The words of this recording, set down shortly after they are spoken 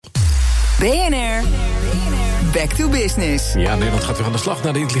BNR Back to Business. Ja, Nederland gaat weer aan de slag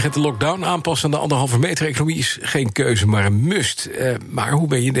naar de intelligente lockdown. Aanpassen aan de 1,5 meter economie is geen keuze, maar een must. Maar hoe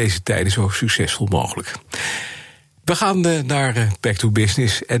ben je in deze tijden zo succesvol mogelijk? We gaan naar Back to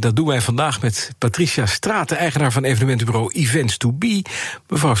Business. En dat doen wij vandaag met Patricia Straten, eigenaar van evenementenbureau Events to Be.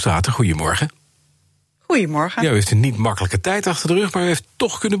 Mevrouw Straten, goedemorgen. Goedemorgen. Ja, u heeft een niet makkelijke tijd achter de rug, maar u heeft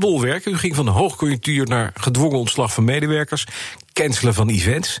toch kunnen bolwerken. U ging van de hoogconjunctuur naar gedwongen ontslag van medewerkers, cancelen van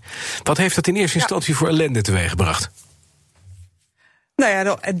events. Wat heeft dat in eerste instantie voor ellende teweeggebracht? Nou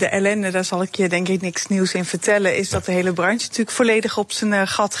ja, de ellende, daar zal ik je denk ik niks nieuws in vertellen, is dat de hele branche natuurlijk volledig op zijn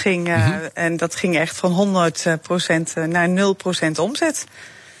gat ging. En dat ging echt van 100% naar 0% omzet.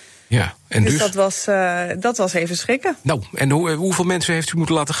 Ja, en dus dat was even schrikken. Nou, en hoeveel mensen heeft u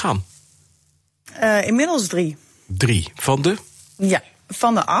moeten laten gaan? Inmiddels 3. 3 van de? Ja,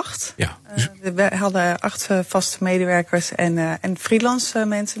 van de 8. Ja. We hadden 8 vaste medewerkers en freelance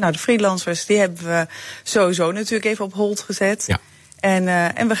mensen. Nou, de freelancers die hebben we sowieso natuurlijk even op hold gezet. Ja.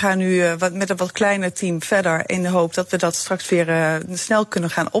 En we gaan nu met een wat kleiner team verder in de hoop dat we dat straks weer snel kunnen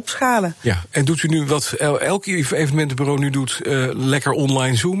gaan opschalen. Ja, en doet u nu wat elk evenementenbureau nu doet, lekker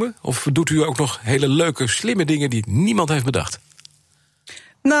online zoomen? Of doet u ook nog hele leuke, slimme dingen die niemand heeft bedacht?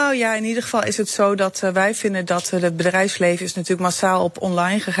 Nou ja, in ieder geval is het zo dat wij vinden dat het bedrijfsleven is natuurlijk massaal op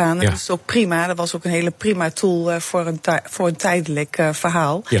online gegaan. Ja. Dat is ook prima. Dat was ook een hele prima tool voor een tijdelijk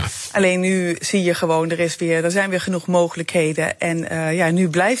verhaal. Ja. Alleen nu zie je gewoon, er zijn weer genoeg mogelijkheden. En nu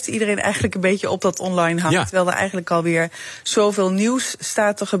blijft iedereen eigenlijk een beetje op dat online hangen. Ja. Terwijl er eigenlijk alweer zoveel nieuws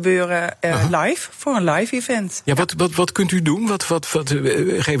staat te gebeuren live, voor een live event. Ja, wat kunt u doen?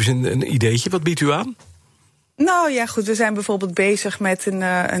 Geef eens een ideetje. Wat biedt u aan? Nou ja, goed, we zijn bijvoorbeeld bezig met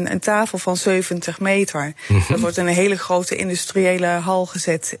een tafel van 70 meter. Mm-hmm. Dat wordt in een hele grote industriële hal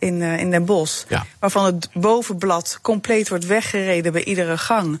gezet in Den Bosch. Ja. Waarvan het bovenblad compleet wordt weggereden bij iedere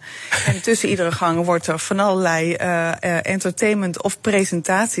gang. En tussen iedere gang wordt er van allerlei entertainment of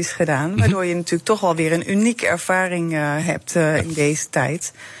presentaties gedaan. Mm-hmm. Waardoor je natuurlijk toch wel weer een unieke ervaring hebt in deze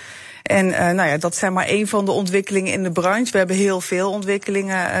tijd. En dat zijn maar één van de ontwikkelingen in de branche. We hebben heel veel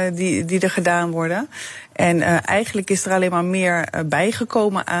ontwikkelingen die er gedaan worden. En eigenlijk is er alleen maar meer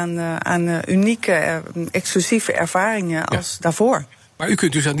bijgekomen aan unieke, exclusieve ervaringen als daarvoor. Maar u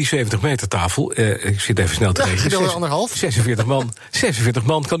kunt dus aan die 70 meter tafel, ik zit even snel te rekenen, 46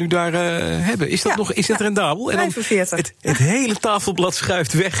 man kan u daar hebben. Is dat is dat rendabel? 45. En dan het hele tafelblad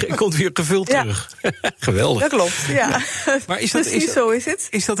schuift weg en komt weer gevuld terug. Geweldig. Dat klopt, ja. Maar precies zo is het.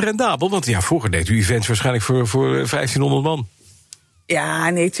 Is dat rendabel? Want ja, vroeger deed u events waarschijnlijk voor 1500 man. Ja,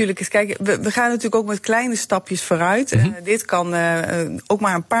 nee, tuurlijk. Kijk, we gaan natuurlijk ook met kleine stapjes vooruit. Mm-hmm. Dit kan ook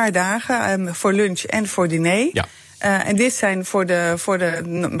maar een paar dagen voor lunch en voor diner. Ja. En dit zijn voor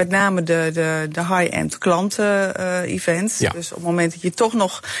de met name de high-end klanten-events. Ja. Dus op het moment dat je toch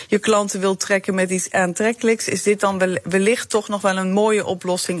nog je klanten wilt trekken met iets aantrekkelijks, is dit dan wellicht toch nog wel een mooie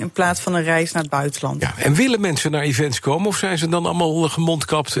oplossing in plaats van een reis naar het buitenland. Ja, en willen mensen naar events komen of zijn ze dan allemaal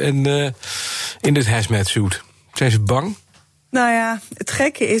gemondkapt en in het hazmat suit? Zijn ze bang? Nou ja, het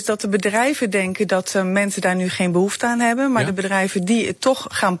gekke is dat de bedrijven denken dat mensen daar nu geen behoefte aan hebben. Maar de bedrijven die het toch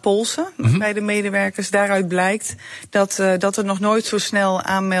gaan polsen bij de medewerkers, daaruit blijkt dat er nog nooit zo snel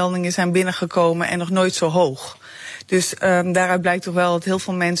aanmeldingen zijn binnengekomen en nog nooit zo hoog. Dus daaruit blijkt toch wel dat heel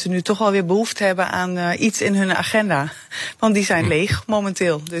veel mensen nu toch wel weer behoefte hebben aan iets in hun agenda. Want die zijn leeg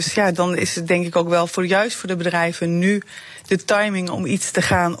momenteel. Dus ja, dan is het denk ik ook wel juist voor de bedrijven nu de timing om iets te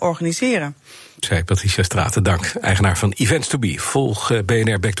gaan organiseren. Zei Patricia Straten, dank. Eigenaar van Events to Be. Volg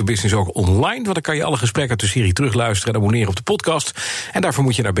BNR Back to Business ook online, want dan kan je alle gesprekken uit de serie terugluisteren en abonneren op de podcast. En daarvoor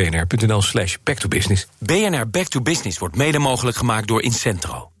moet je naar bnr.nl/backtobusiness. BNR Back to Business wordt mede mogelijk gemaakt door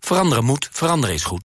Incentro. Veranderen moet, veranderen is goed.